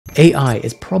AI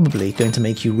is probably going to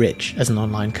make you rich as an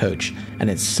online coach, and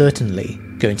it's certainly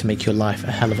going to make your life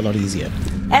a hell of a lot easier.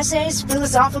 Essays,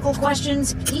 philosophical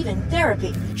questions, even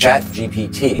therapy.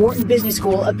 ChatGPT. Wharton Business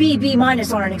School, a B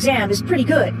minus on an exam is pretty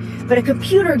good, but a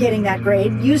computer getting that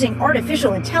grade using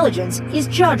artificial intelligence is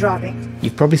jaw-dropping.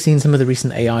 You've probably seen some of the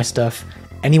recent AI stuff.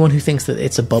 Anyone who thinks that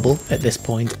it's a bubble at this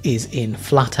point is in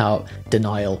flat-out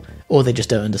denial, or they just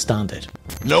don't understand it.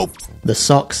 Nope. The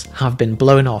socks have been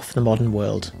blown off the modern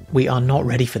world. We are not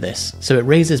ready for this, so it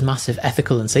raises massive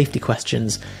ethical and safety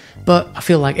questions, but I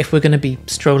feel like if we're going to be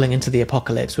strolling into the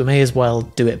apocalypse, we may as well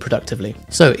do it productively.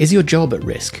 So, is your job at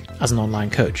risk as an online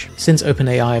coach? Since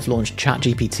OpenAI have launched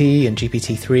ChatGPT and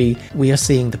GPT-3, we are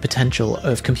seeing the potential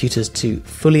of computers to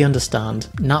fully understand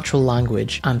natural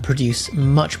language and produce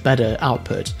much better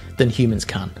output than humans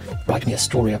can. Write me a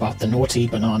story about the naughty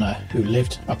banana who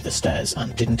lived up the stairs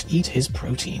and didn't eat his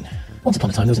protein. Once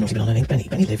upon a time, there was a naughty banana named Benny.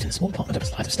 Benny lived in a small apartment up a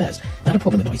flight of stairs and had a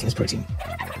problem with not eating his protein.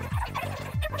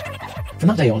 From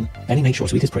that day on, Benny made sure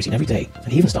to eat his protein every day,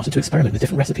 and he even started to experiment with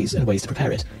different recipes and ways to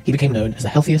prepare it. He became known as the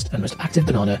healthiest and most active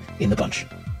banana in the bunch.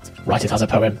 Write it as a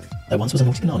poem. There once was a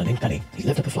naughty banana named Benny. He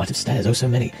lived up a flight of stairs, oh so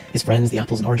many. His friends, the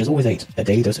apples and oranges, always ate their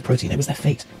daily dose of protein. It was their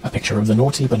fate. A picture of the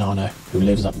naughty banana who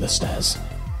lives up the stairs.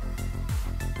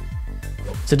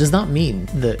 So does that mean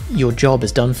that your job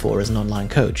is done for as an online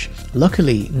coach?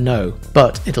 Luckily, no,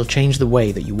 but it'll change the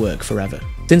way that you work forever.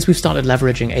 Since we've started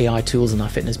leveraging AI tools in our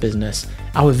fitness business,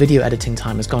 our video editing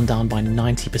time has gone down by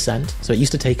 90%. So it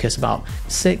used to take us about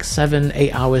 6, 7,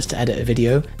 8 hours to edit a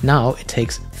video. Now it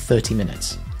takes 30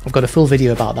 minutes. I've got a full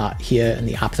video about that here and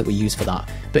the app that we use for that.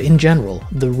 But in general,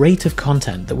 the rate of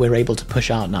content that we're able to push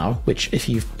out now, which if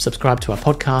you've subscribed to our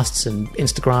podcasts and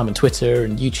Instagram and Twitter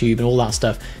and YouTube and all that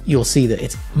stuff, you'll see that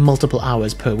it's multiple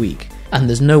hours per week. And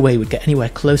there's no way we'd get anywhere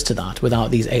close to that without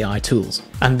these AI tools.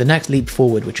 And the next leap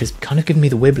forward, which has kind of given me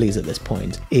the wibblies at this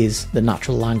point, is the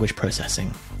natural language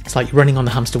processing. It's like you're running on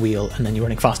the hamster wheel and then you're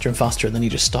running faster and faster and then you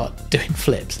just start doing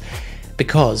flips.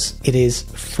 Because it is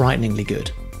frighteningly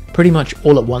good. Pretty much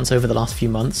all at once over the last few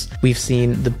months, we've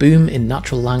seen the boom in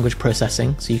natural language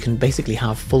processing, so you can basically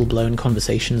have full-blown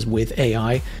conversations with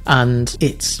AI, and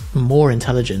it's more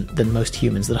intelligent than most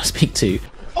humans that I speak to.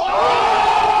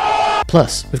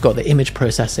 Plus, we've got the image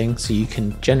processing, so you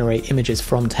can generate images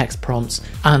from text prompts,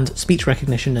 and speech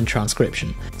recognition and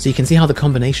transcription. So you can see how the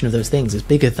combination of those things is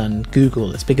bigger than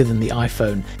Google, it's bigger than the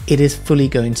iPhone. It is fully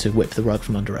going to whip the rug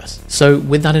from under us. So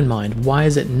with that in mind, why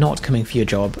is it not coming for your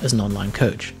job as an online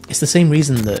coach? It's the same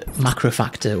reason that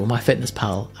MacroFactor or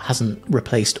MyFitnessPal hasn't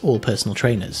replaced all personal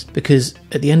trainers, because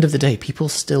at the end of the day, people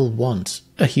still want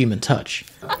a human touch.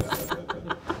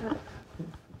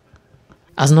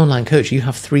 As an online coach, you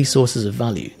have 3 sources of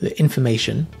value: the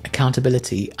information,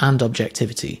 accountability, and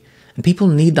objectivity. And people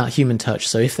need that human touch,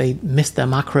 so if they missed their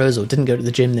macros or didn't go to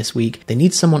the gym this week, they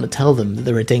need someone to tell them that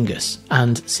they're a dingus,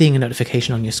 and seeing a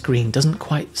notification on your screen doesn't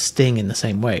quite sting in the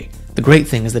same way. The great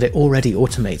thing is that it already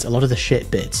automates a lot of the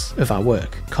shit bits of our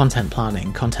work: content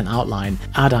planning, content outline,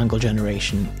 ad angle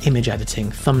generation, image editing,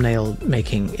 thumbnail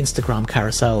making, Instagram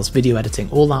carousels, video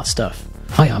editing, all that stuff.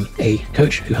 Hi, I'm a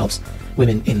coach who helps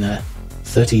women in their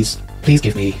 30s. Please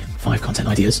give me 5 content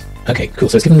ideas. Okay, cool.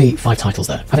 So it's given me 5 titles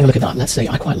there. Having a look at that, let's say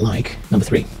I quite like number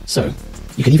 3. So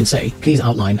you can even say, please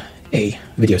outline a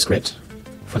video script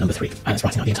for number 3. And it's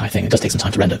writing out the entire thing. It does take some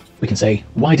time to render. We can say,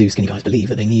 why do skinny guys believe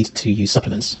that they need to use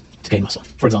supplements to gain muscle?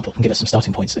 For example, and give us some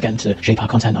starting points, again, to shape our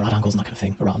content, our ad angles and that kind of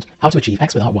thing around how to achieve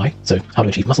X without Y. So how to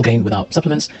achieve muscle gain without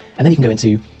supplements. And then you can go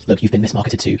into, look, you've been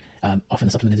mismarketed to. Often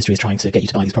the supplement industry is trying to get you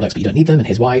to buy these products, but you don't need them, and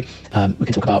here's why. We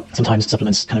can talk about sometimes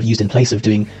supplements kind of used in place of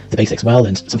doing the basics well,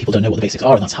 and some people don't know what the basics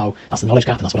are, and that's the knowledge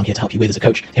gap, and that's what I'm here to help you with as a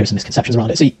coach. Here are some misconceptions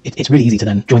around it. So it's really easy to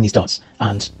then join these dots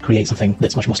and create something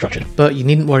that's much more structured. But you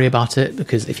needn't worry about it,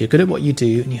 because if you're good at what you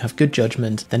do and you have good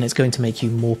judgment, then it's going to make you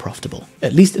more profitable.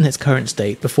 At least in its current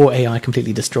state, before AI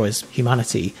completely destroys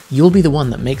humanity, you'll be the one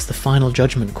that makes the final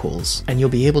judgment calls, and you'll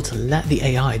be able to let the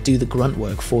AI do the grunt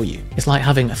work for you. It's like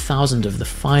having 1,000 of the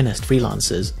finest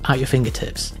freelancers at your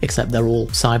fingertips, except they're all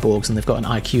cyborgs and they've got an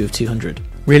IQ of 200.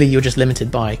 Really, you're just limited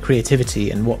by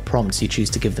creativity and what prompts you choose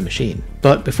to give the machine.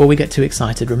 But before we get too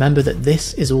excited, remember that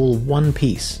this is all one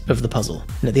piece of the puzzle.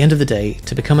 And at the end of the day,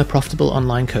 to become a profitable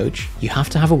online coach, you have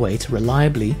to have a way to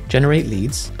reliably generate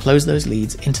leads, close those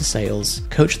leads into sales,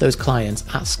 coach those clients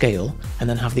at scale, and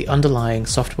then have the underlying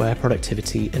software,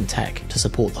 productivity, and tech to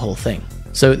support the whole thing.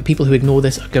 So the people who ignore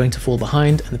this are going to fall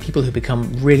behind, and the people who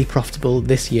become really profitable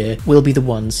this year will be the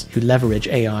ones who leverage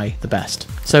AI the best.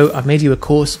 So I've made you a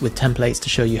course with templates to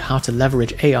show you how to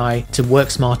leverage AI to work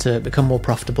smarter, become more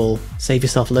profitable, save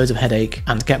yourself loads of headache,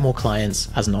 and get more clients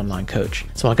as an online coach.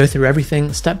 So I'll go through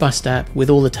everything step by step with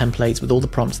all the templates, with all the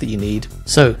prompts that you need.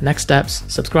 So next steps,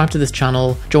 subscribe to this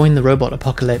channel, join the robot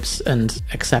apocalypse and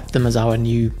accept them as our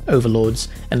new overlords,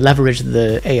 and leverage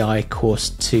the AI course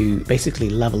to basically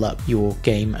level up your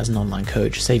game as an online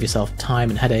coach, save yourself time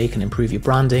and headache, and improve your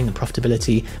branding and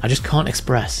profitability. I just can't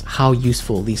express how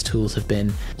useful these tools have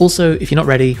been. Also, if you're not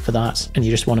ready for that and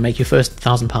you just want to make your first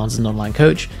 £1,000 as an online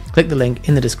coach, click the link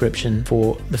in the description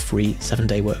for the free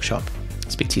 7-day workshop.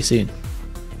 Speak to you soon.